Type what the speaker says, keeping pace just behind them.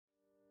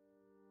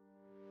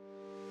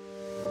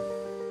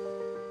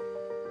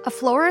A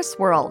florist's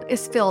world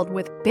is filled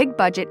with big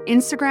budget,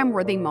 Instagram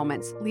worthy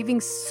moments, leaving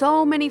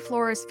so many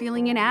florists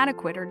feeling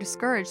inadequate or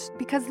discouraged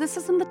because this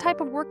isn't the type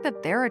of work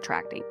that they're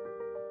attracting.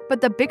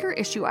 But the bigger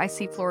issue I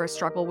see florists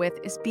struggle with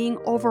is being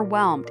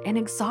overwhelmed and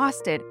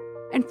exhausted,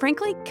 and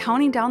frankly,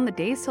 counting down the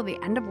days till the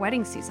end of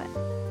wedding season.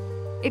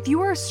 If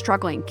you are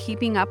struggling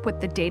keeping up with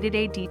the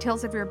day-to-day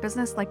details of your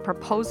business, like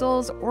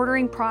proposals,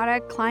 ordering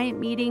product, client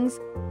meetings,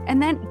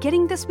 and then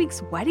getting this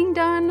week's wedding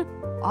done,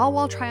 all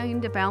while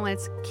trying to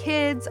balance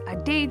kids, a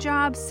day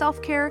job,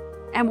 self-care,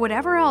 and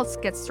whatever else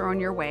gets thrown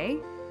your way,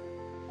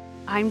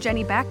 I'm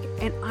Jenny Beck,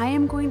 and I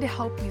am going to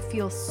help you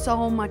feel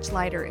so much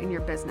lighter in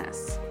your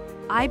business.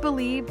 I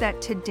believe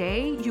that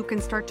today you can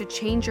start to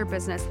change your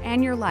business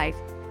and your life,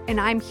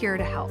 and I'm here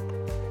to help.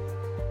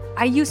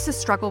 I used to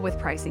struggle with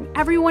pricing.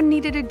 Everyone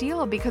needed a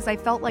deal because I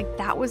felt like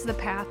that was the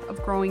path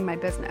of growing my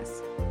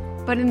business.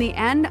 But in the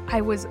end, I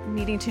was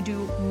needing to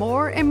do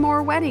more and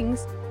more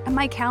weddings, and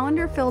my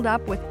calendar filled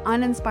up with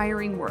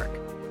uninspiring work.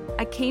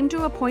 I came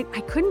to a point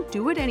I couldn't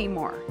do it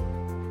anymore.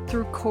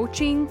 Through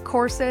coaching,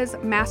 courses,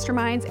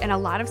 masterminds, and a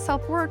lot of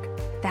self-work,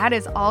 that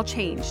has all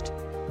changed.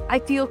 I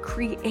feel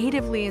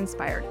creatively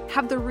inspired,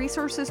 have the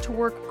resources to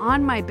work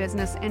on my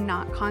business and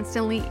not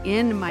constantly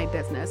in my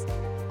business,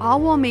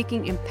 all while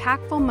making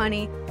impactful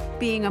money,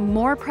 being a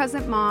more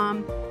present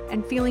mom,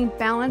 and feeling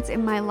balance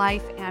in my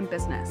life and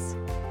business.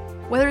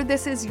 Whether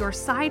this is your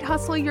side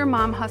hustle, your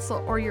mom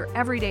hustle, or your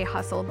everyday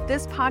hustle,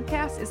 this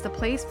podcast is the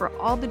place for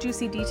all the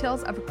juicy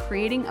details of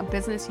creating a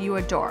business you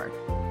adore.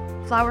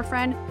 Flower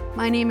friend,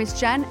 my name is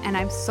Jen, and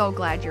I'm so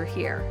glad you're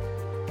here.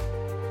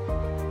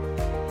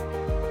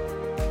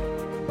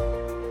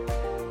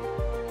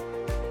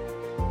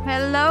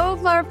 Hello,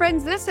 flower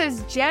friends. This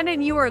is Jen,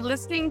 and you are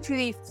listening to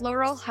the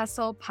Floral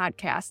Hustle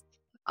podcast.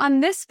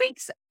 On this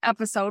week's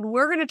episode,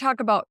 we're going to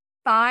talk about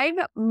 5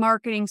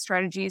 marketing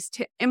strategies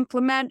to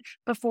implement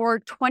before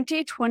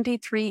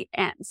 2023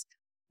 ends.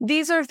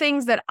 These are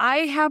things that I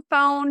have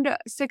found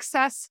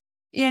success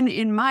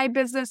in my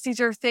business. These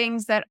are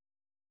things that,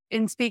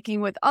 in speaking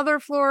with other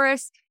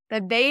florists,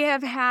 that they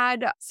have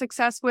had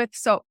success with.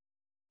 So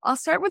I'll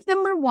start with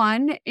number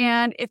 1.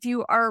 And if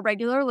you are a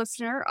regular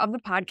listener of the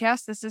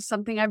podcast, this is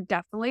something I've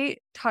definitely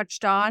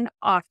touched on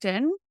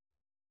often,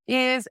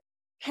 is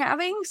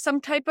having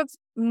some type of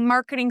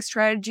marketing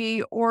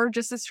strategy or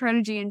just a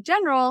strategy in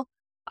general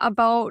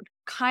about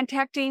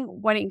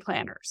contacting wedding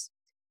planners,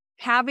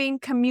 having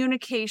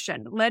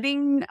communication,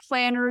 letting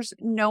planners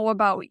know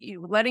about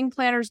you, letting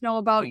planners know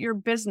about your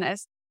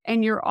business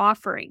and your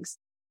offerings,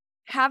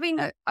 having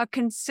a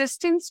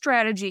consistent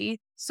strategy.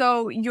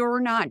 So you're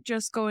not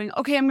just going,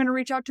 okay, I'm going to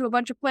reach out to a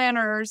bunch of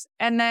planners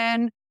and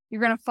then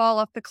you're going to fall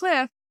off the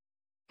cliff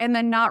and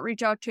then not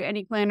reach out to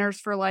any planners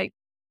for like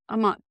a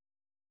month.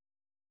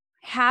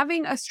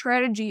 Having a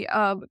strategy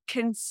of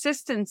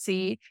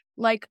consistency,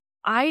 like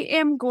I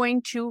am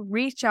going to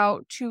reach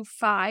out to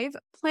 5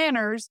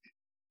 planners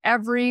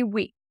every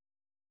week.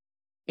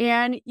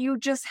 And you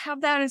just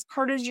have that as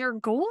part of your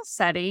goal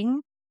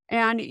setting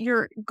and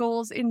your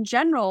goals in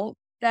general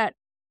that,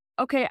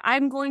 okay,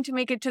 I'm going to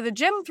make it to the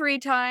gym 3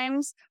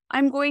 times.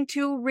 I'm going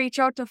to reach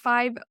out to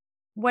 5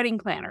 wedding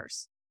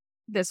planners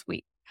this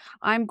week.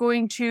 I'm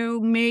going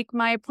to make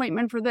my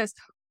appointment for this.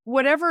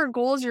 Whatever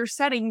goals you're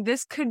setting,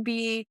 this could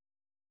be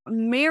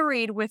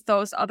married with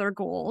those other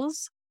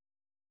goals.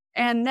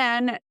 And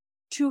then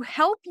to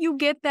help you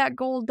get that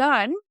goal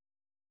done,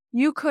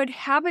 you could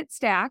habit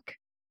stack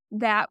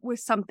that with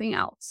something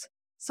else.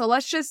 So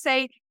let's just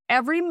say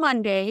every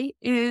Monday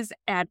is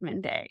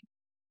admin day.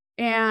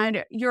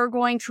 And you're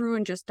going through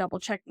and just double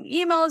checking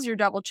emails, you're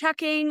double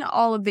checking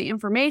all of the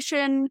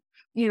information,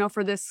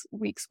 for this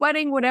week's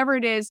wedding, whatever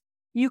it is.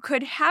 You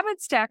could habit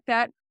stack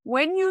that.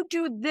 When you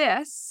do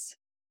this,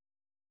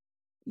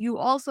 you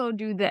also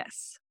do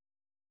this.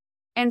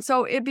 And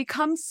so it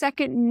becomes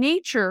second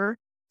nature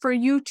for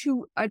you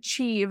to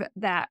achieve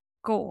that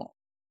goal.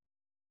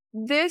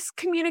 This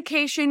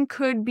communication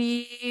could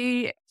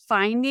be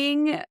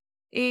finding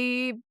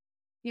a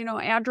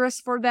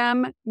address for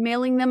them,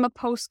 mailing them a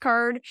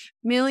postcard,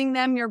 mailing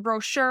them your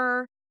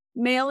brochure,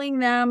 mailing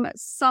them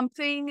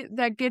something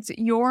that gets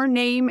your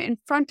name in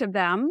front of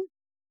them,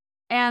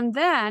 and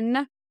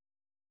then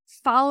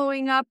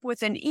following up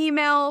with an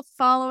email,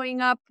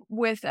 following up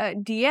with a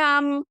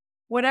DM,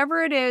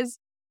 whatever it is.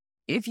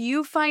 If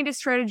you find a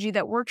strategy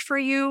that works for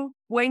you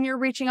when you're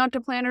reaching out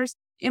to planners,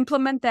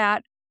 implement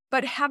that.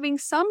 But having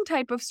some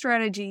type of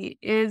strategy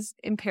is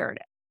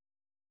imperative.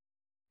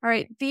 All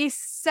right. The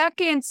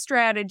second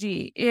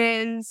strategy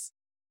is,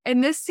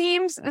 and this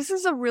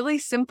is a really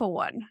simple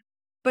one,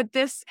 but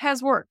this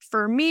has worked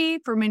for me,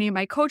 for many of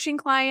my coaching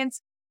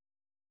clients,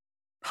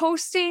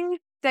 posting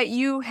that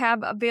you have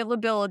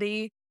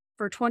availability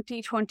for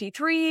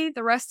 2023,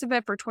 the rest of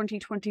it for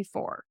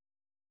 2024.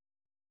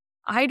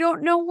 I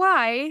don't know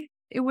why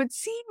it would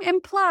seem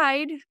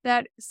implied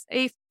that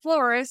a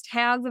florist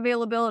has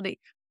availability,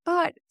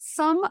 but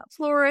some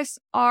florists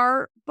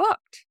are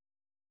booked.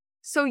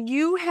 So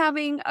you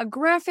having a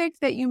graphic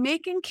that you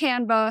make in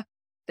Canva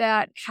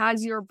that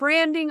has your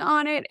branding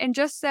on it and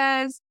just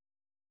says,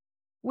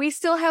 we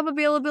still have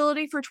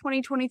availability for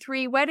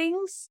 2023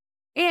 weddings,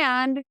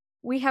 and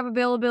we have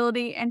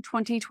availability in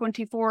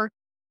 2024.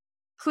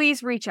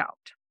 Please reach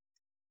out.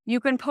 You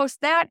can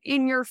post that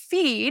in your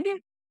feed,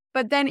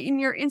 but then in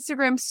your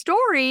Instagram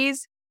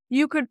stories,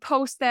 you could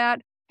post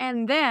that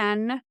and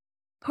then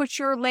put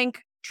your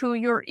link to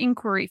your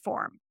inquiry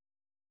form.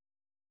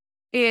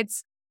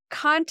 It's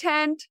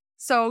content,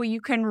 so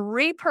you can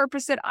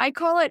repurpose it. I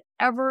call it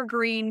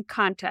evergreen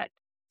content.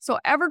 So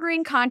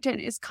evergreen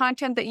content is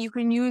content that you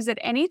can use at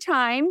any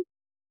time.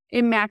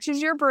 It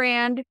matches your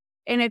brand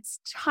and it's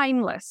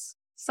timeless,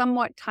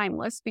 somewhat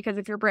timeless, because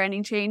if your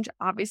branding change,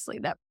 obviously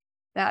that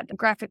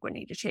graphic would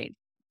need to change.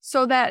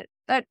 So that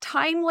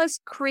timeless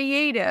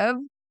creative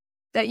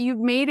that you've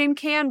made in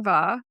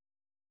Canva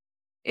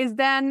is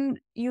then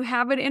you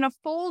have it in a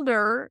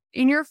folder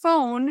in your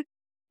phone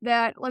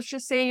that, let's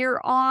just say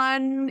you're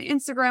on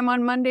Instagram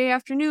on Monday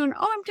afternoon.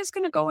 Oh, I'm just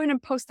going to go in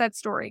and post that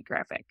story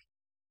graphic.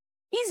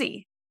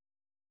 Easy,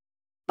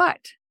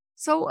 but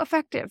so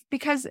effective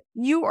because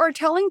you are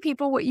telling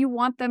people what you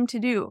want them to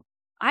do.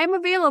 I'm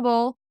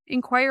available,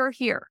 inquire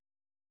here.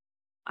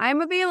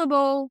 I'm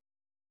available,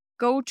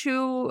 go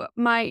to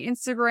my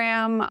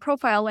Instagram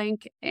profile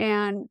link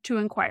and to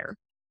inquire.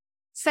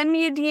 Send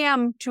me a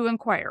DM to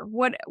inquire.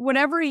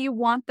 Whatever you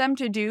want them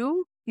to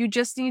do, you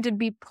just need to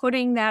be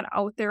putting that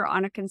out there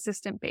on a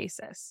consistent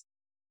basis.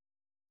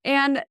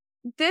 And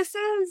this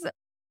is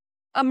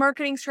a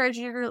marketing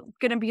strategy. You're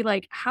going to be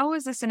like, how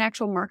is this an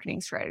actual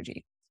marketing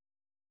strategy?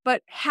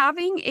 But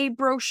having a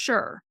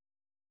brochure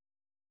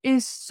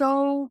is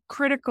so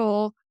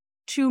critical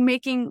to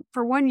making,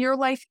 for one, your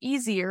life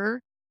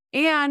easier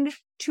and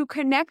to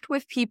connect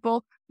with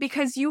people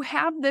because you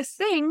have this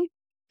thing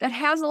that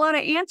has a lot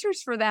of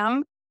answers for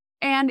them.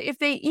 And if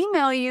they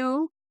email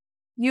you,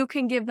 you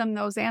can give them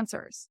those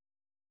answers.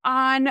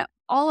 On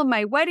all of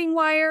my Wedding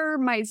Wire,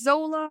 my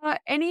Zola,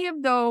 any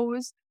of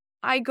those,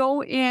 I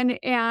go in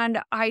and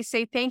I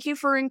say, thank you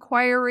for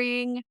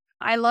inquiring.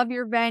 I love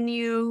your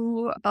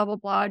venue, blah, blah,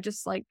 blah,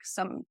 just like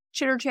some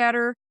chitter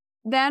chatter.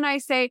 Then I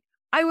say,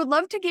 I would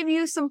love to give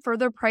you some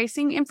further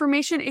pricing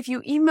information. If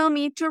you email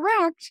me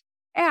direct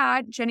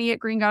at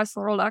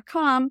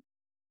jenny@greengoddessfloral.com,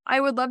 I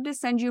would love to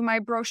send you my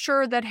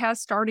brochure that has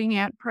starting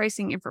at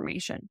pricing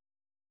information.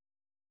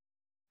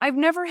 I've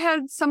never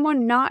had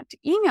someone not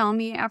email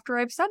me after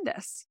I've said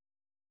this.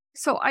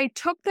 So I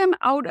took them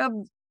out of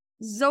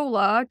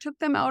Zola, took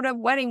them out of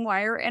Wedding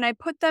Wire, and I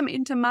put them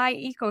into my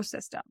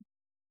ecosystem.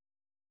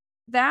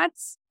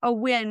 That's a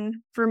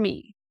win for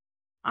me.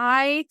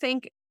 I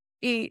think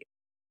a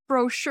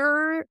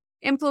brochure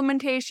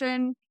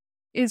implementation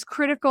is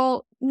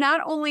critical,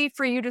 not only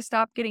for you to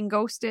stop getting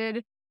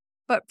ghosted,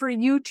 but for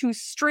you to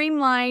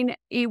streamline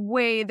a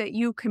way that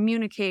you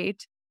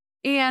communicate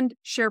and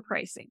share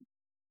pricing.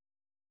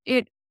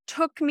 It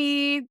took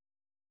me,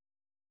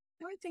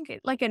 I think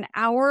like an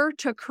hour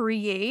to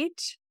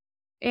create,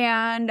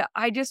 and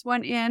I just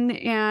went in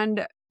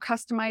and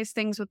customized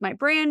things with my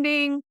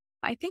branding.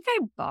 I think I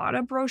bought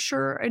a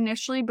brochure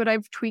initially, but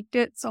I've tweaked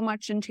it so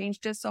much and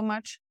changed it so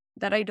much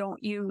that I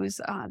don't use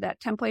that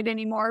template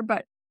anymore.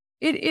 But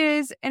it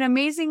is an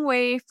amazing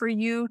way for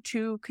you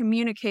to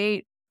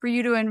communicate, for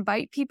you to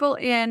invite people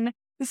in.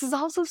 This is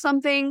also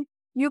something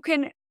you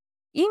can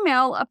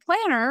email a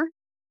planner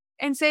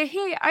and say,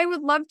 hey, I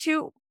would love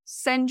to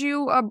send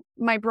you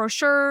my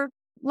brochure.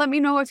 Let me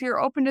know if you're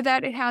open to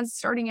that. It has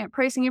starting at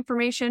pricing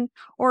information,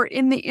 or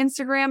in the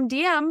Instagram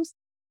DMs.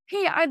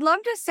 Hey, I'd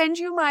love to send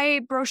you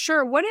my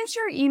brochure. What is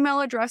your email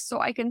address so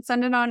I can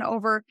send it on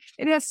over?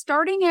 It has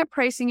starting at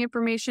pricing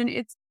information.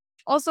 It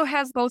also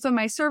has both of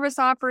my service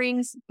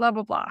offerings, blah,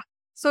 blah, blah.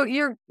 So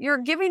you're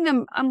giving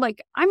them, I'm going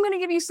to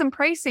give you some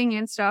pricing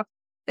and stuff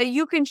that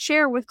you can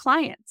share with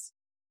clients.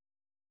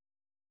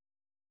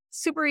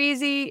 Super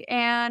easy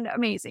and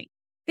amazing.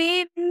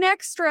 The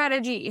next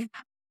strategy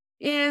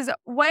is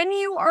when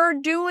you are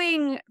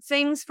doing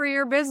things for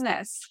your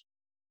business,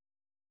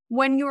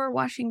 when you are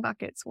washing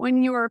buckets,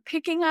 when you are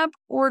picking up,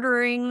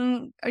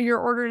 ordering your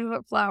orders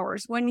of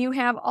flowers, when you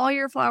have all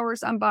your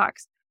flowers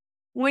unboxed,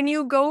 when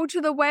you go to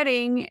the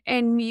wedding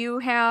and you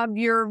have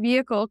your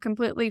vehicle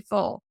completely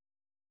full,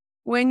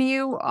 when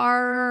you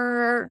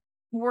are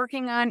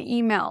working on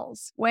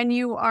emails, when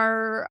you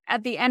are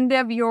at the end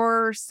of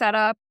your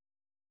setup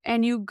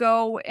and you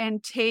go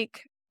and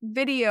take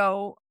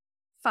video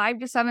 5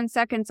 to 7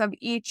 seconds of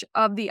each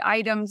of the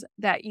items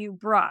that you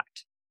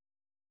brought.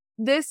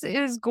 This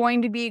is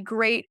going to be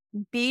great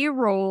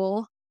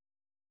B-roll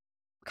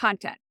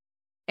content.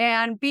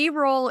 And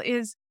B-roll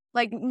is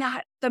like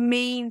not the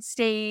main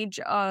stage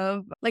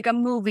of like a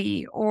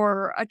movie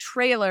or a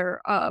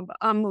trailer of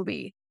a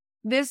movie.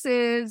 This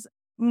is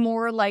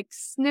more like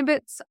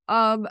snippets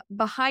of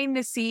behind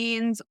the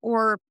scenes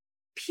or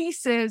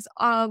pieces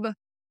of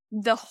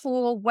the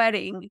whole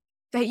wedding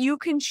that you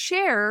can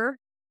share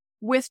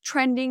with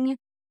trending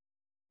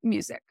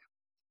music,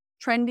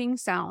 trending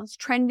sounds,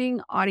 trending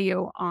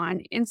audio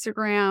on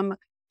Instagram,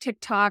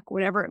 TikTok,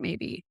 whatever it may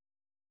be.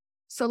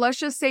 So let's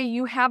just say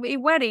you have a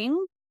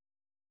wedding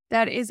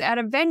that is at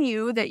a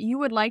venue that you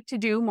would like to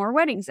do more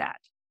weddings at.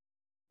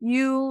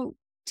 You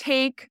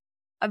take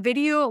a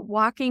video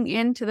walking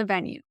into the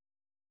venue.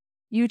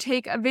 You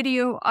take a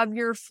video of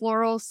your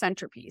floral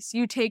centerpiece.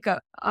 You take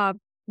a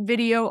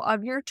video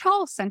of your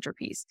tall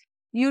centerpiece.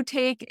 You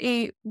take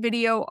a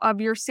video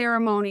of your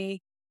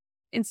ceremony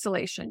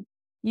installation.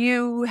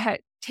 You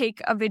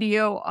take a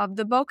video of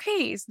the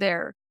bouquets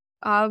there,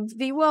 of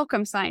the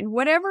welcome sign,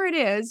 whatever it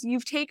is.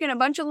 You've taken a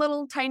bunch of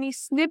little tiny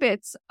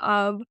snippets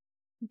of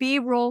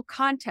B-roll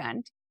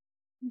content.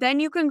 Then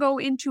you can go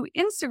into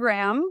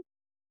Instagram,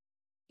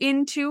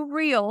 into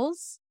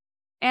Reels,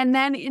 and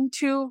then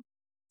into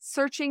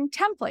searching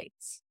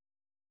templates.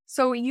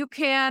 So you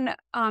can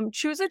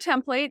choose a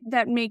template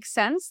that makes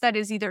sense, that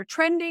is either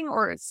trending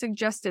or it's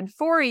suggested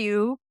for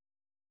you.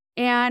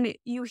 And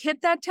you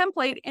hit that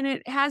template and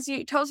it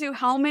tells you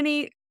how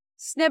many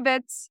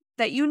snippets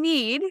that you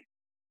need.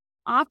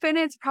 Often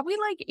it's probably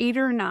like 8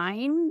 or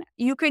 9.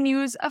 You can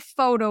use a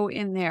photo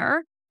in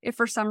there if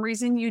for some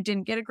reason you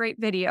didn't get a great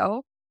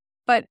video.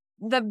 But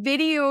the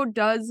video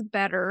does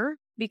better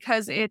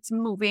because it's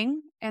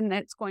moving and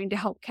it's going to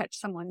help catch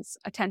someone's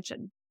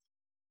attention.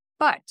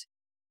 But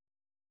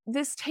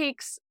this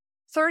takes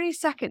 30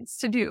 seconds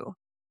to do.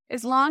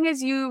 As long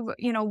as you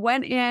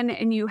went in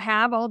and you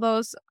have all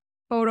those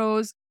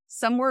photos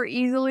somewhere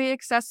easily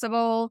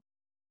accessible,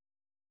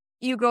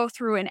 you go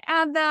through and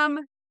add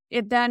them.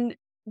 It then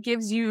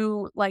gives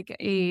you like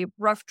a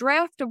rough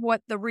draft of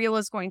what the reel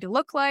is going to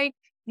look like.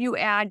 You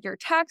add your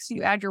text,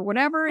 you add your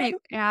whatever, you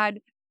add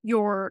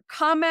your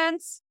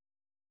comments.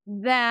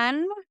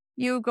 Then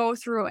you go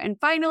through and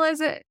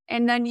finalize it,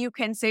 and then you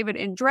can save it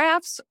in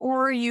drafts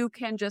or you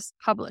can just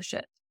publish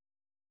it.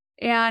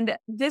 And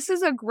this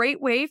is a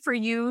great way for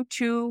you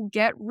to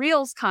get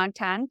Reels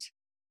content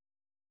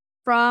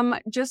from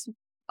just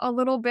a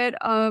little bit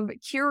of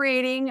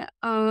curating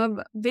of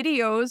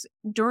videos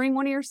during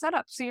one of your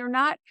setups. So you're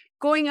not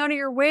going out of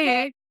your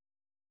way.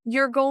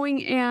 You're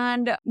going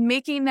and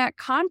making that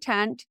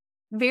content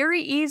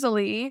very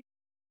easily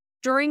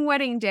during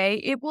wedding day.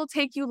 It will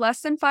take you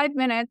less than 5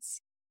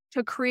 minutes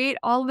to create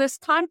all this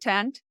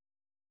content,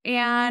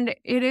 and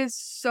it is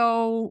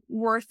so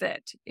worth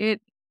it.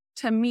 It,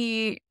 to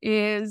me,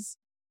 is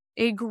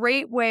a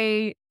great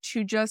way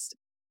to just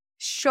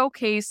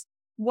showcase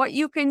what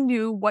you can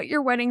do, what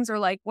your weddings are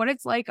like, what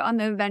it's like on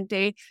the event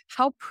day,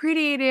 how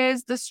pretty it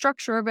is, the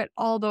structure of it,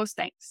 all those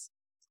things.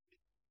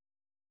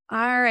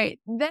 All right,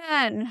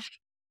 then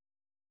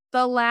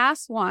the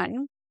last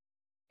one,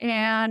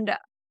 and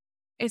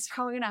it's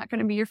probably not going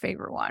to be your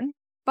favorite one,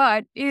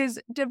 but is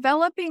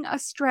developing a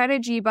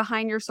strategy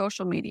behind your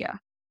social media.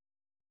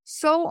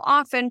 So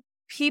often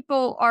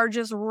people are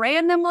just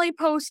randomly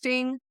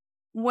posting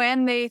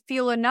when they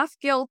feel enough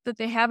guilt that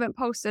they haven't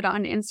posted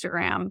on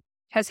Instagram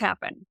has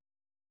happened.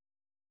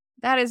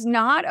 That is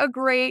not a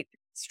great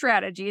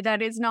strategy.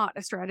 That is not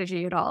a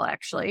strategy at all,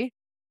 actually.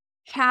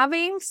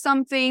 Having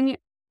something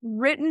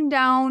written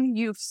down,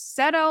 you've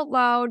said out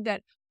loud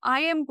that I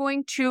am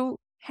going to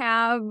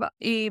have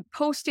a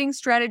posting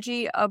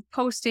strategy of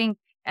posting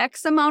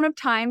X amount of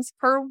times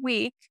per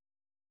week.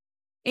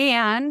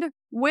 And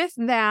with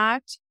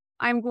that,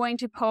 I'm going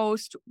to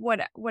post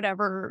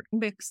whatever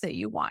mix that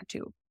you want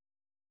to.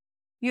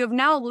 You have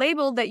now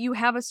labeled that you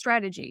have a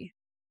strategy.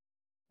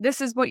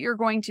 This is what you're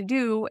going to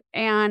do.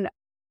 And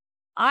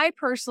I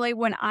personally,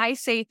 when I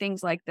say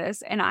things like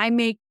this and I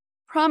make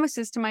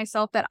promises to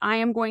myself that I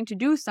am going to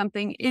do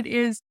something, it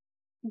is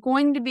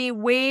going to be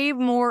way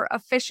more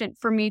efficient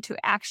for me to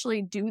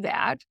actually do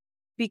that,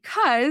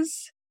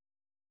 because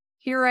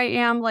here I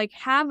am like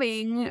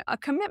having a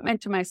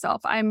commitment to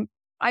myself.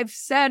 I've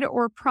said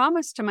or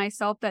promised to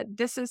myself that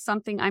this is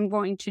something I'm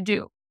going to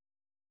do.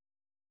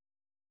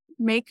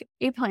 Make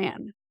a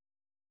plan.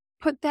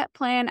 Put that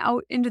plan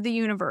out into the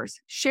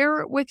universe.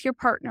 Share it with your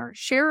partner.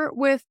 Share it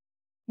with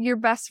your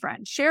best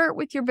friend. Share it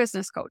with your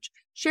business coach.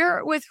 Share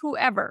it with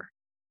whoever.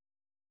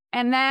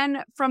 And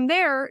then from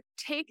there,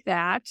 take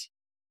that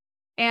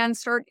and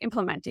start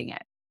implementing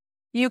it.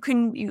 You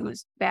can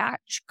use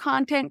batch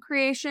content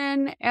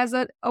creation as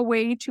a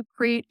way to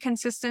create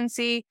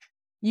consistency.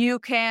 You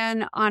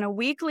can, on a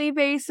weekly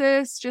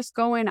basis, just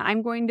go in.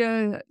 I'm going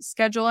to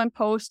schedule and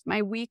post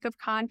my week of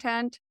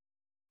content.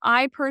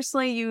 I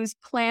personally use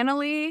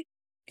Planoly,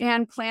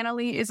 and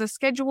Planoly is a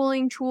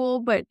scheduling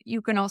tool, but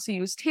you can also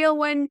use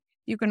Tailwind.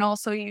 You can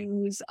also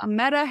use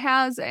Meta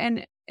has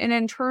an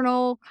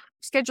internal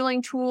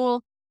scheduling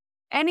tool.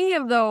 Any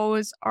of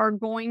those are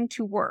going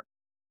to work.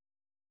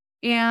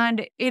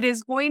 And it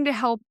is going to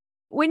help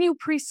when you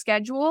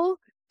pre-schedule.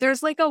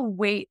 There's like a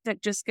weight that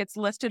just gets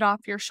lifted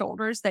off your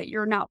shoulders that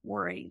you're not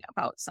worrying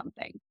about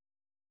something.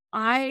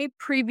 I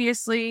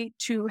previously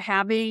to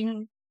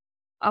having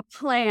a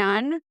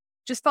plan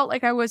just felt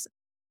like I was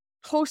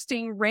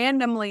posting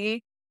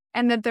randomly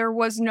and that there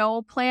was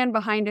no plan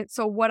behind it.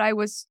 So what I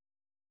was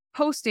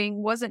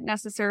posting wasn't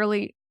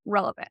necessarily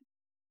relevant.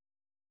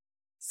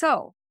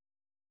 So,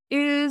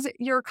 is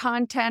your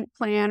content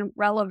plan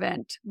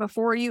relevant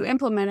before you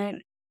implement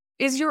it?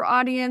 Is your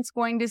audience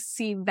going to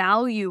see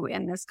value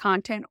in this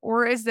content,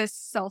 or is this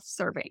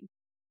self-serving?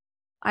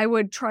 I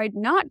would try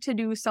not to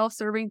do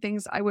self-serving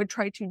things. I would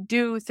try to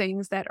do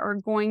things that are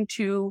going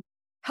to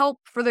help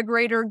for the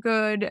greater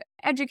good,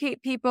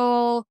 educate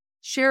people,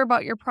 share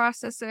about your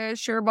processes,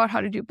 share about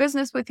how to do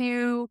business with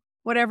you,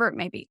 whatever it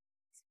may be.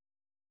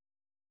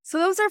 So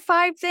those are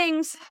 5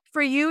 things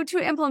for you to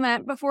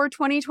implement before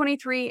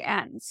 2023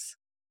 ends.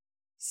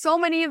 So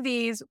many of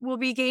these will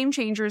be game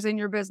changers in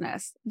your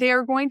business. They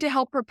are going to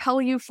help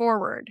propel you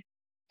forward.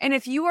 And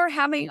if you are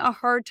having a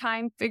hard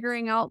time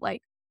figuring out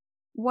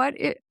what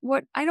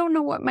I don't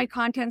know what my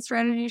content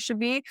strategy should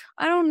be.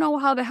 I don't know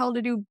how the hell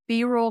to do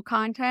B-roll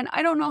content.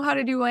 I don't know how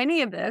to do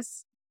any of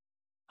this.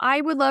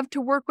 I would love to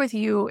work with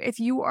you if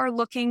you are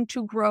looking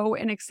to grow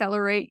and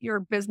accelerate your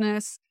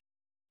business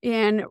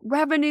in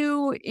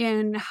revenue,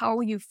 in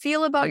how you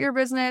feel about your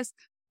business.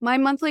 My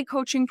monthly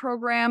coaching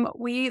program,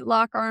 we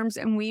lock arms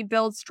and we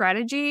build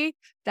strategy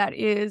that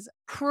is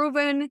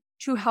proven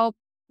to help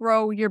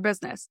grow your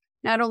business.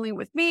 Not only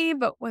with me,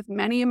 but with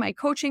many of my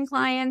coaching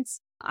clients.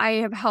 I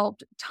have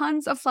helped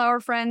tons of flower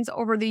friends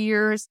over the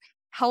years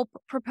help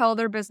propel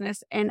their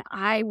business, and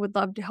I would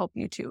love to help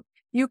you too.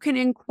 You can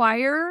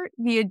inquire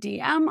via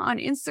DM on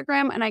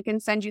Instagram, and I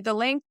can send you the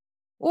link,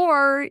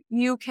 or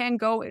you can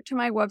go to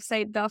my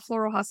website,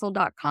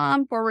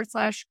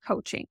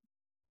 thefloralhustle.com/coaching.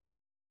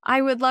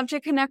 I would love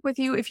to connect with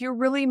you if you're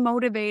really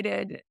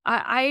motivated.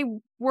 I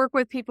work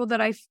with people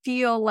that I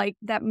feel like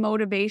that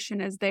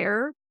motivation is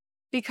there,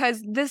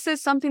 because this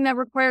is something that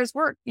requires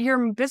work.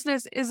 Your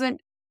business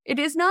it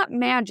is not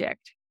magic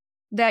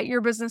that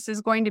your business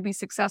is going to be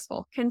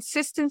successful.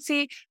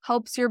 Consistency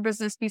helps your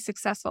business be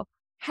successful.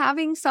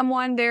 Having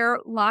someone there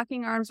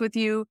locking arms with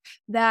you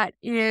that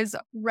is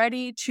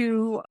ready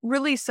to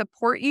really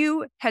support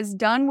you, has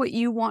done what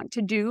you want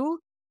to do,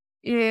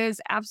 is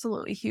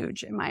absolutely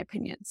huge in my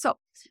opinion. So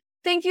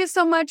thank you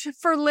so much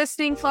for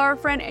listening, Flower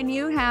Friend, and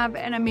you have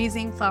an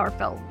amazing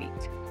flower-filled week.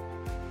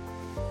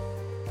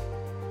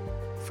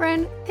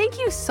 Friend, thank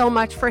you so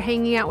much for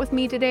hanging out with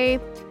me today.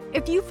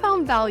 If you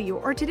found value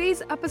or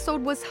today's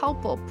episode was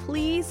helpful,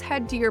 please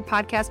head to your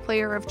podcast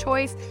player of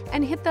choice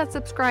and hit that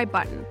subscribe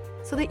button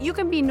so that you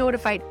can be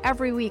notified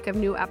every week of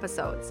new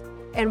episodes.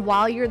 And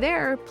while you're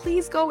there,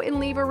 please go and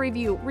leave a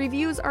review.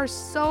 Reviews are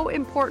so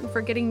important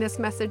for getting this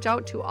message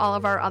out to all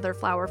of our other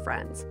flower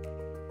friends.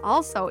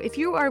 Also, if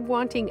you are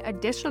wanting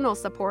additional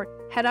support,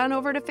 head on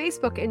over to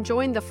Facebook and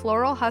join the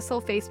Floral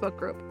Hustle Facebook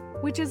group,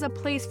 which is a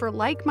place for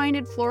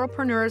like-minded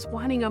floralpreneurs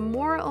wanting a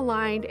more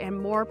aligned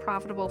and more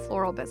profitable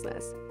floral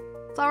business.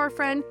 Flower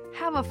friend,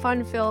 have a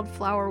fun-filled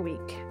flower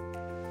week.